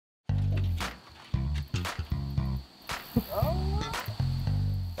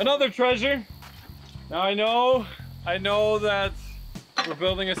Another treasure. Now I know that we're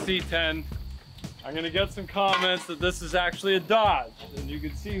building a C10. I'm gonna get some comments that this is actually a Dodge, and you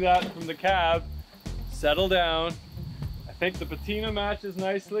can see that from the cab. Settle down. I think the patina matches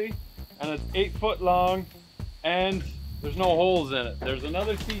nicely, and it's 8 foot long, and there's no holes in it. There's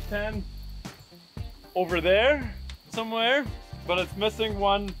another C10 over there somewhere, but it's missing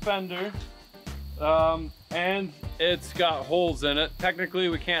one fender, and it's got holes in it. Technically,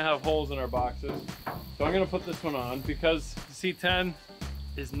 we can't have holes in our boxes, so I'm gonna put this one on because the C10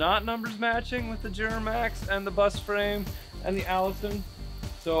 is not numbers matching with the Duramax and the bus frame and the Allison.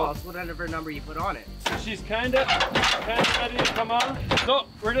 So it's whatever number you put on it. So she's kinda ready to come on. So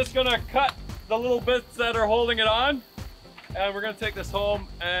we're just gonna cut the little bits that are holding it on, and we're gonna take this home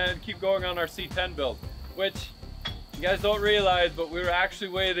and keep going on our C10 build, which you guys don't realize, but we were actually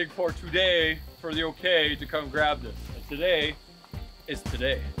waiting for today for the okay to come grab this. And today is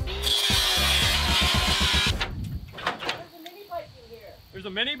today. There's a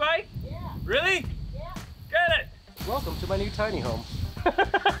mini bike? Yeah. Really? Yeah. Get it! Welcome to my new tiny home.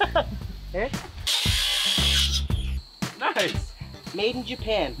 Eh? Nice! Made in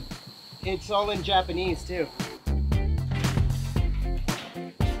Japan. It's all in Japanese too.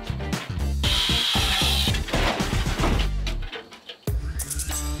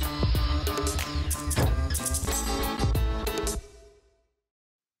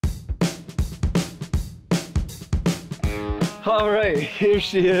 All right, here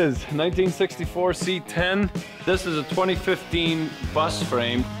she is, 1964 C10. This is a 2015 bus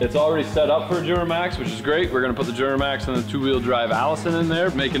frame. It's already set up for a Duramax, which is great. We're gonna put the Duramax and the two-wheel drive Allison in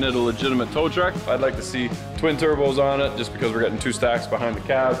there, making it a legitimate tow truck. I'd like to see twin turbos on it, just because we're getting 2 stacks behind the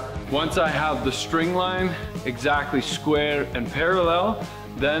cab. Once I have the string line exactly square and parallel,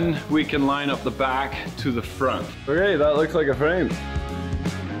 then we can line up the back to the front. Okay, that looks like a frame.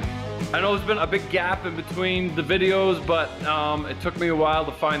 I know there's been a big gap in between the videos, but it took me a while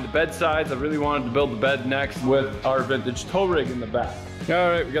to find the bed sides. I really wanted to build the bed next with our vintage tow rig in the back. All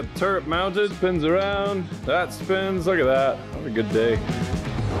right, we got the turret mounted, spins around, that spins, look at that. Have a good day.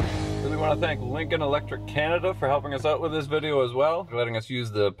 Really want to thank Lincoln Electric Canada for helping us out with this video as well, for letting us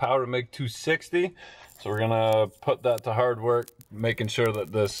use the Power MIG 260. So we're gonna put that to hard work, making sure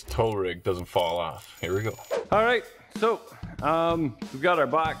that this tow rig doesn't fall off. Here we go. All right, so we've got our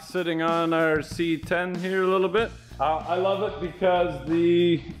box sitting on our C10 here a little bit. I love it because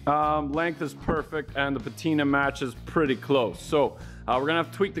the length is perfect and the patina matches pretty close. So we're gonna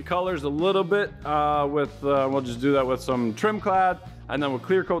have to tweak the colors a little bit we'll just do that with some trim clad, and then we'll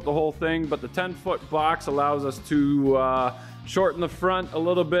clear coat the whole thing. But the 10-foot box allows us to shorten the front a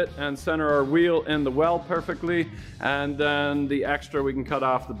little bit and center our wheel in the well perfectly, and then the extra we can cut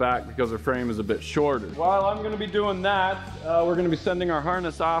off the back because our frame is a bit shorter. While I'm going to be doing that, we're going to be sending our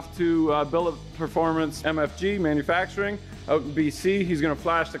harness off to Billet Performance MFG Manufacturing out in BC. He's going to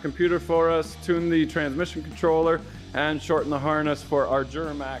flash the computer for us, tune the transmission controller, and shorten the harness for our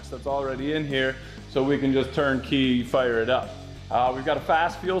Duramax that's already in here, so we can just turnkey fire it up. We've got a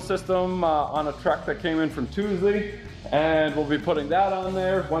fast fuel system on a truck that came in from Tuesday, and we'll be putting that on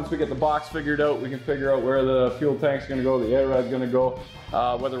there. Once we get the box figured out, we can figure out where the fuel tank's gonna go, the air rad's gonna go,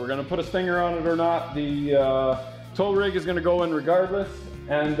 whether we're gonna put a stinger on it or not. The tow rig is gonna go in regardless,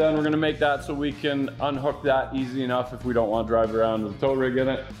 and then we're gonna make that so we can unhook that easy enough if we don't want to drive around with the tow rig in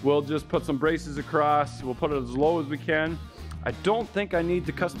it. We'll just put some braces across, we'll put it as low as we can. I don't think I need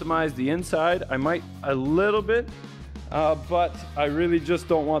to customize the inside. I might a little bit, but I really just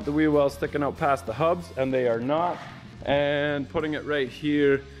don't want the wheel wells sticking out past the hubs, and they are not. And putting it right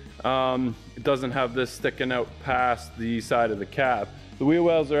here, it doesn't have this sticking out past the side of the cab. The wheel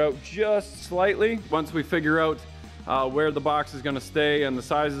wells are out just slightly. Once we figure out where the box is gonna stay and the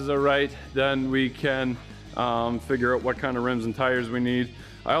sizes are right, then we can figure out what kind of rims and tires we need.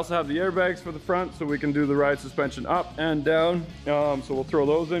 I also have the airbags for the front, so we can do the ride suspension up and down. So we'll throw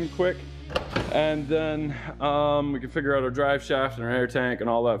those in quick. And then we can figure out our drive shaft and our air tank and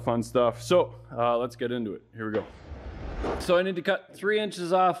all that fun stuff. So let's get into it. Here we go. So I need to cut 3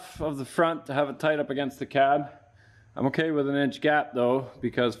 inches off of the front to have it tight up against the cab. I'm okay with an inch gap though,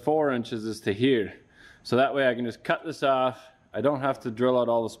 because 4 inches is to here. So that way I can just cut this off. I don't have to drill out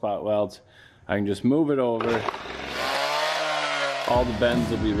all the spot welds. I can just move it over. All the bends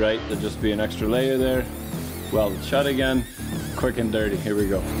will be right. There'll just be an extra layer there. Weld it shut again. Quick and dirty. Here we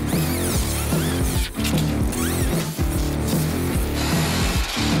go.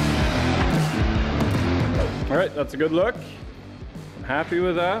 All right, that's a good look. I'm happy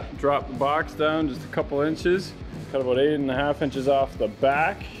with that. Drop the box down just a couple inches. Cut about 8.5 inches off the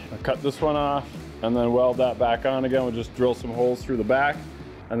back. I'll cut this one off. and then weld that back on again. We'll just drill some holes through the back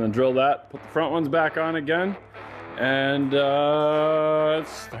and then drill that, put the front ones back on again. And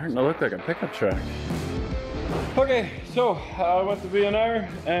it's starting to look like a pickup truck. Okay, so I went to B&R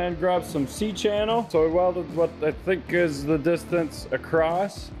and grabbed some C-channel. So I welded what I think is the distance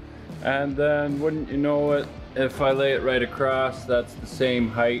across. And then wouldn't you know it, if I lay it right across, that's the same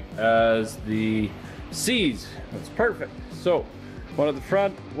height as the C's. That's perfect. So one at the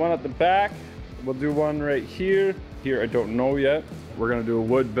front, one at the back. We'll do one right here. Here, I don't know yet. We're gonna do a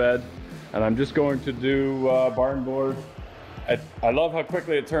wood bed, and I'm just going to do barn board. I love how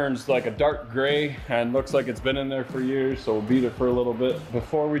quickly it turns like a dark gray and looks like it's been in there for years, so we'll beat it for a little bit.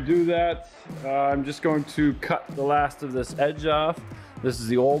 Before we do that, I'm just going to cut the last of this edge off. This is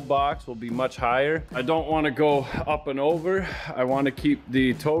the old box, will be much higher. I don't want to go up and over. I want to keep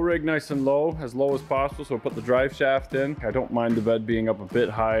the tow rig nice and low as possible, so I'll put the drive shaft in. I don't mind the bed being up a bit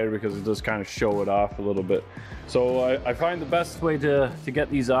higher because it does kind of show it off a little bit. So I find the best way to get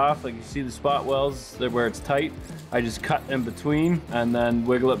these off, like you see the spot welds where it's tight, I just cut in between and then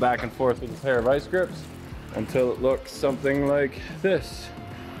wiggle it back and forth with a pair of vice grips until it looks something like this.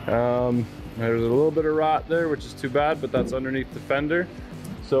 There's a little bit of rot there, which is too bad, but that's underneath the fender,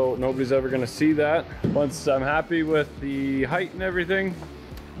 so nobody's ever going to see that. Once I'm happy with the height and everything,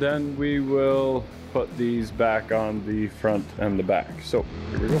 then we will put these back on the front and the back. So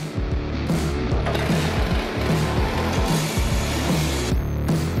here we go.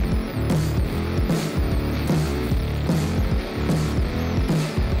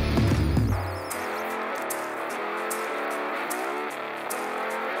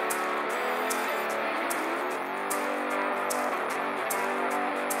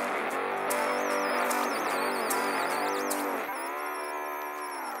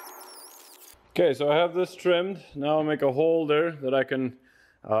 Okay, so I have this trimmed. Now I'll make a hole there that I can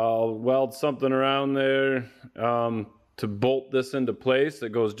weld something around there to bolt this into place that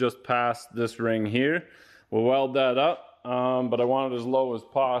goes just past this ring here. We'll weld that up, but I want it as low as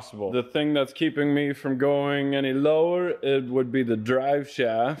possible. The thing that's keeping me from going any lower, it would be the drive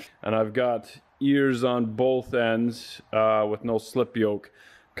shaft. And I've got ears on both ends with no slip yoke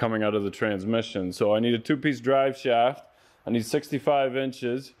coming out of the transmission. So I need a two-piece drive shaft. I need 65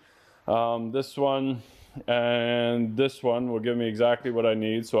 inches. This one and this one will give me exactly what I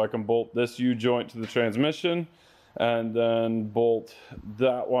need, so I can bolt this U-joint to the transmission and then bolt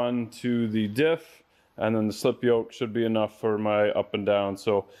that one to the diff, and then the slip yoke should be enough for my up and down.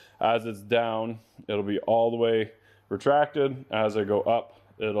 So as it's down, it'll be all the way retracted. As I go up,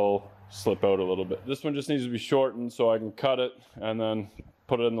 it'll slip out a little bit. This one just needs to be shortened so I can cut it and then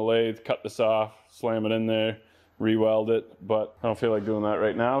put it in the lathe, cut this off, slam it in there, re-weld it, but I don't feel like doing that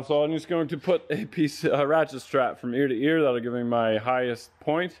right now. So I'm just going to put a piece of ratchet strap from ear to ear. That'll give me my highest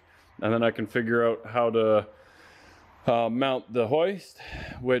point, and then I can figure out how to mount the hoist,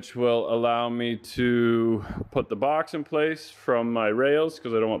 which will allow me to put the box in place from my rails,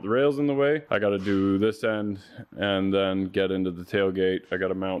 because I don't want the rails in the way. I got to do this end and then get into the tailgate. I got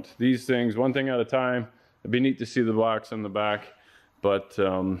to mount these things one thing at a time. It'd be neat to see the box in the back, but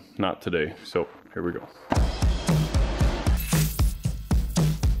not today. So here we go.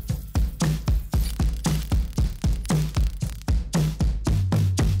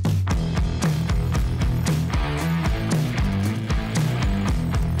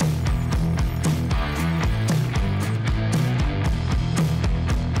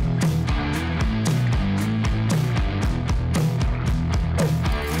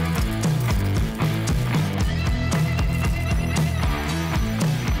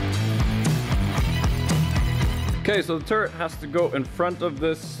 Okay, so the turret has to go in front of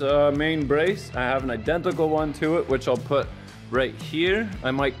this main brace. I have an identical one to it, which I'll put right here.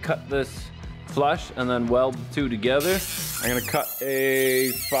 I might cut this flush and then weld the two together. I'm gonna cut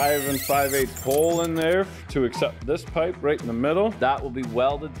a 5 5/8 hole in there to accept this pipe right in the middle. That will be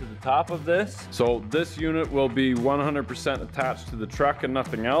welded to the top of this. So this unit will be 100% attached to the truck and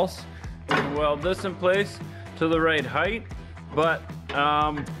nothing else. We can weld this in place to the right height, but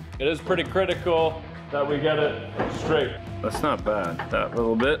it is pretty critical that we get it straight. That's not bad, that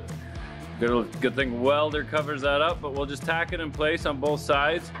little bit. Good thing welder covers that up, but we'll just tack it in place on both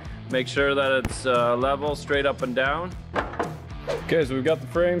sides. Make sure that it's level, straight up and down. Okay, so we've got the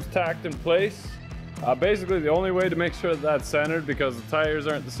frames tacked in place. Basically the only way to make sure that that's centered, because the tires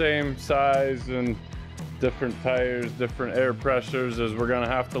aren't the same size and different tires, different air pressures, is we're gonna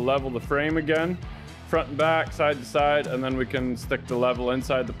have to level the frame again, front and back, side to side, and then we can stick the level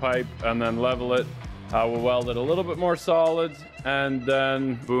inside the pipe and then level it. We'll weld it a little bit more solid and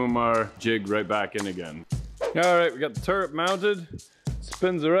then boom our jig right back in again. All right, we got the turret mounted.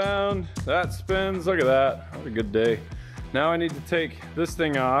 Spins around, that spins, look at that. What a good day. Now I need to take this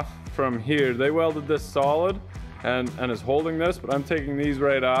thing off from here. They welded this solid and is holding this, but I'm taking these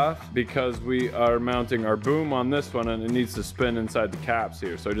right off because we are mounting our boom on this one and it needs to spin inside the caps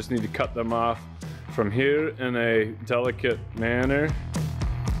here. So I just need to cut them off from here in a delicate manner.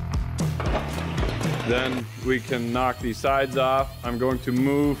 Then we can knock these sides off. I'm going to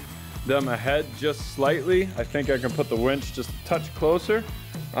move them ahead just slightly. I think I can put the winch just a touch closer.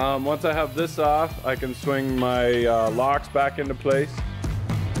 Once I have this off, I can swing my locks back into place.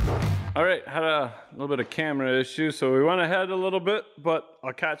 All right, had a little bit of camera issue, so we went ahead a little bit, but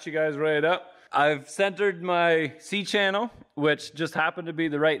I'll catch you guys right up. I've centered my C channel, which just happened to be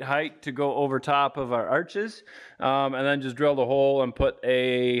the right height to go over top of our arches, and then just drilled a hole and put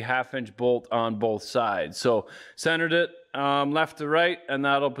a 1/2-inch bolt on both sides. So centered it left to right, and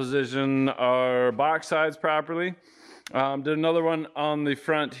that'll position our box sides properly. Did another one on the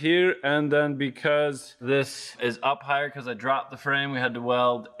front here, and then because this is up higher because I dropped the frame, we had to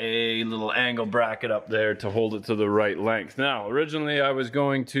weld a little angle bracket up there to hold it to the right length. Now, originally I was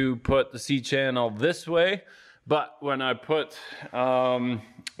going to put the C channel this way, but when I put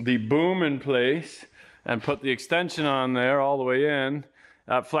the boom in place and put the extension on there all the way in,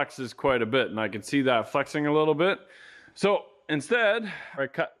 that flexes quite a bit, and I can see that flexing a little bit. So instead, I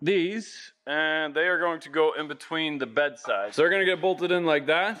cut these, and they are going to go in between the bed sides. So they're gonna get bolted in like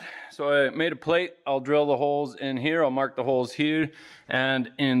that. So I made a plate. I'll drill the holes in here. I'll mark the holes here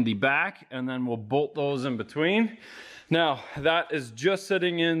and in the back, and then we'll bolt those in between. Now, that is just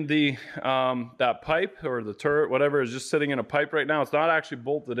sitting in the, that pipe or the turret, whatever, is just sitting in a pipe right now. It's not actually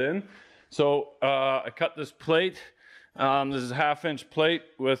bolted in. So I cut this plate. This is a 1/2-inch plate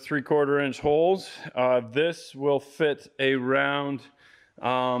with 3/4-inch holes. This will fit around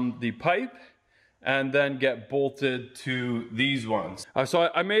the pipe and then get bolted to these ones. So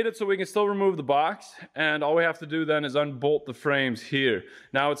I made it so we can still remove the box, and all we have to do then is unbolt the frames here.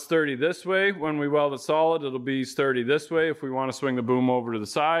 Now it's sturdy this way. When we weld it solid, it'll be sturdy this way if we want to swing the boom over to the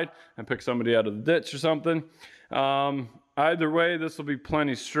side and pick somebody out of the ditch or something. Either way, this will be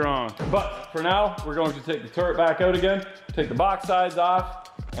plenty strong. But for now, we're going to take the turret back out again, take the box sides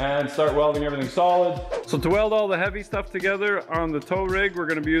off, and start welding everything solid. So to weld all the heavy stuff together on the tow rig, we're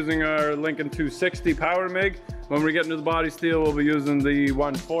gonna be using our Lincoln 260 Power MIG. When we get into the body steel, we'll be using the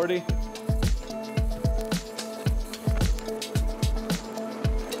 140.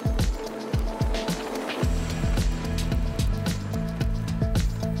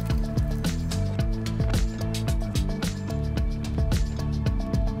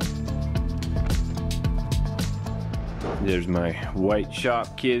 There's my white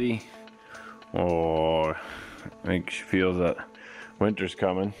shop kitty. Oh, I think she feels that winter's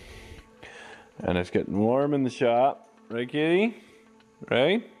coming. And it's getting warm in the shop. Right, kitty?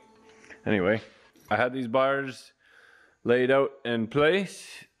 Right? Anyway, I had these bars laid out in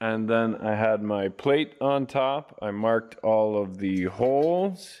place, and then I had my plate on top. I marked all of the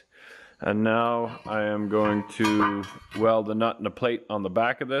holes. And now I am going to weld the nut and the plate on the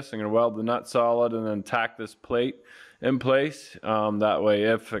back of this. I'm going to weld the nut solid and then tack this plate in place. That way,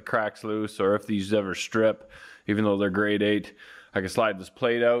 if it cracks loose or if these ever strip, even though they're grade 8, I can slide this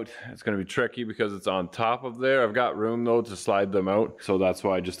plate out. It's going to be tricky because it's on top of there. I've got room though to slide them out, so that's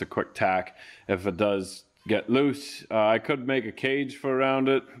why just a quick tack. If it does get loose, I could make a cage for around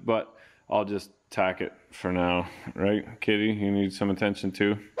it, but I'll just tack it for now. Right, kitty? You need some attention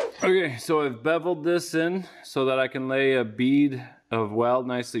too. Okay, so I've beveled this in so that I can lay a bead of weld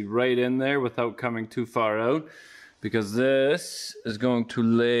nicely right in there without coming too far out, because this is going to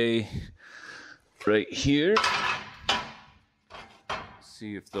lay right here.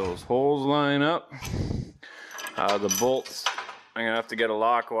 See if those holes line up. The bolts, I'm gonna have to get a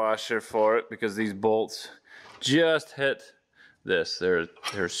lock washer for it because these bolts just hit this. They're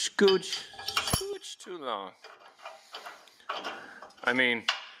scooch too long. I mean,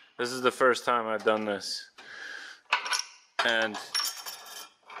 this is the first time I've done this, and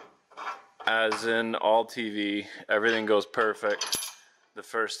as in all TV, everything goes perfect the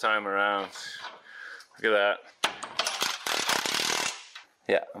first time around. Look at that.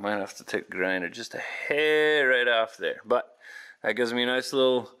 Yeah, I might have to take the grinder just a hair right off there, but that gives me a nice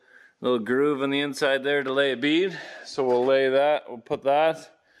little groove on the inside there to lay a bead. So we'll lay that, we'll put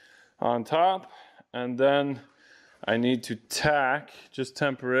that on top, and then I need to tack, just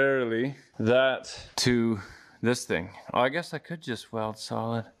temporarily, that to this thing. Oh, I guess I could just weld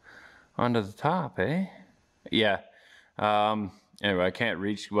solid onto the top, eh? Yeah. Anyway, I can't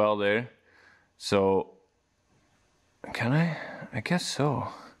reach well there. So, can I? I guess so.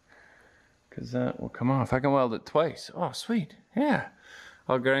 Because that will come off. I can weld it twice. Oh, sweet. Yeah.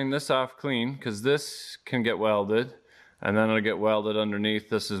 I'll grind this off clean because this can get welded, and then it'll get welded underneath.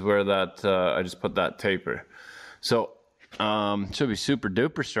 This is where that I just put that taper. So should be super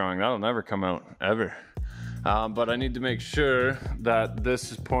duper strong. That'll never come out ever. But I need to make sure that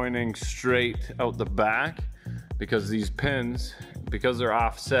this is pointing straight out the back, because these pins, because they're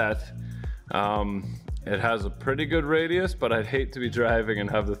offset, it has a pretty good radius, but I'd hate to be driving and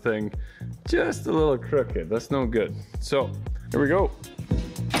have the thing just a little crooked. That's no good. So here we go.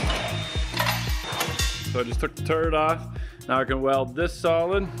 So I just took the turret off. Now I can weld this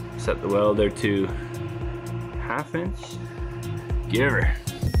solid. Set the welder to 1/2 inch. Give her.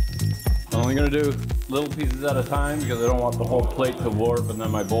 I'm only gonna do little pieces at a time because I don't want the whole plate to warp and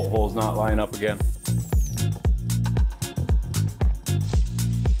then my bolt holes not line up again.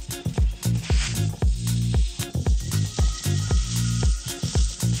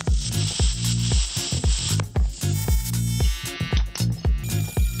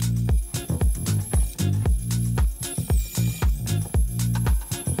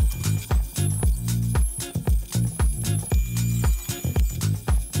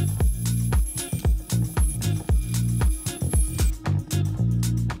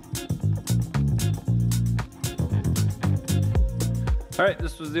 All right,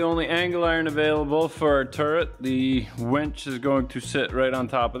 this was the only angle iron available for our turret. The winch is going to sit right on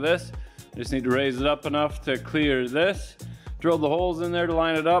top of this. I just need to raise it up enough to clear this. Drilled the holes in there to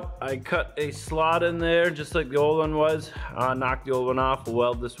line it up. I cut a slot in there just like the old one was. Knocked the old one off, we'll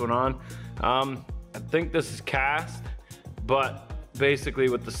weld this one on. I think this is cast, but basically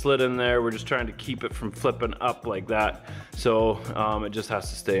with the slit in there, we're just trying to keep it from flipping up like that. So it just has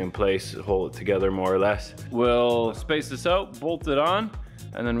to stay in place, hold it together more or less. We'll space this out, bolt it on,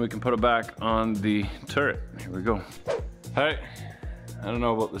 and then we can put it back on the turret. Here we go. All right, I don't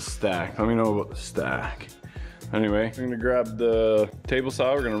know about the stack. Let me know about the stack. Anyway, we're gonna grab the table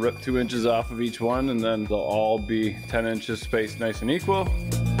saw. We're gonna rip 2 inches off of each one, and then they'll all be 10 inches spaced nice and equal.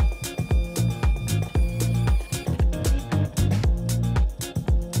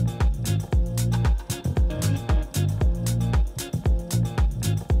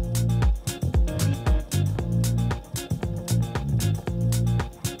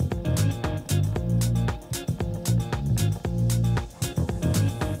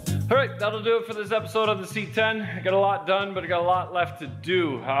 All right, that'll do it for this episode of the C10. I got a lot done, but I got a lot left to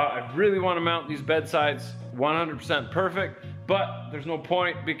do. I really want to mount these bed sides 100% perfect, but there's no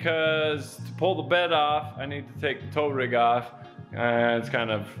point because to pull the bed off, I need to take the tow rig off, and it's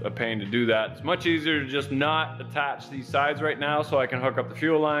kind of a pain to do that. It's much easier to just not attach these sides right now so I can hook up the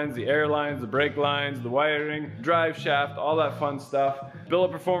fuel lines, the air lines, the brake lines, the wiring, drive shaft, all that fun stuff.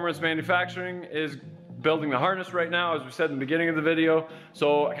 Billet Performance Manufacturing is building the harness right now, as we said in the beginning of the video.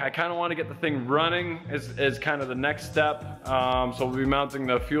 So I kind of want to get the thing running is kind of the next step. So we'll be mounting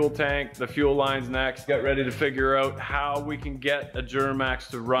the fuel tank, the fuel lines next. Get ready to figure out how we can get a Duramax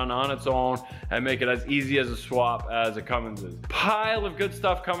to run on its own and make it as easy as a swap as a Cummins is. Pile of good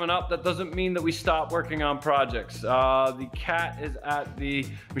stuff coming up. That doesn't mean that we stop working on projects. The cat is at the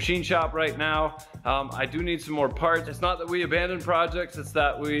machine shop right now. I do need some more parts. It's not that we abandon projects, it's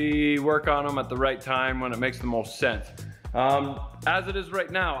that we work on them at the right time when it makes the most sense. As it is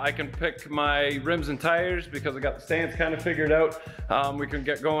right now, I can pick my rims and tires because I got the stance kind of figured out. We can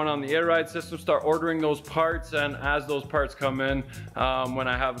get going on the air ride system, start ordering those parts, and as those parts come in, when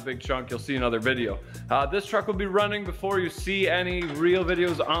I have a big chunk, you'll see another video. This truck will be running before you see any real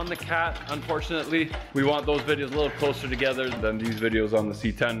videos on the cat. Unfortunately, we want those videos a little closer together than these videos on the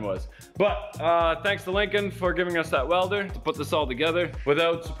C10 was. But thanks to Lincoln for giving us that welder to put this all together.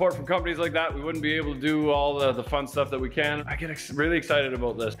 Without support from companies like that, we wouldn't be able to do all the fun stuff that we can. I get really excited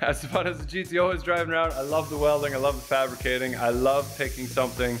about this. As fun as the GTO is driving around, I love the welding, I love the fabricating, I love taking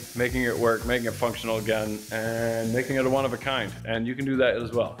something, making it work, making it functional again, and making it a one of a kind. And you can do that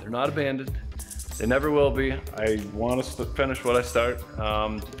as well. They're not abandoned. They never will be. I want to finish what I start.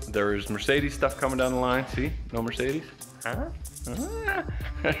 There's Mercedes stuff coming down the line. See, no Mercedes.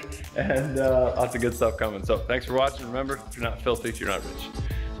 And lots of good stuff coming. So thanks for watching. Remember, if you're not filthy, you're not rich.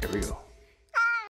 Here we go.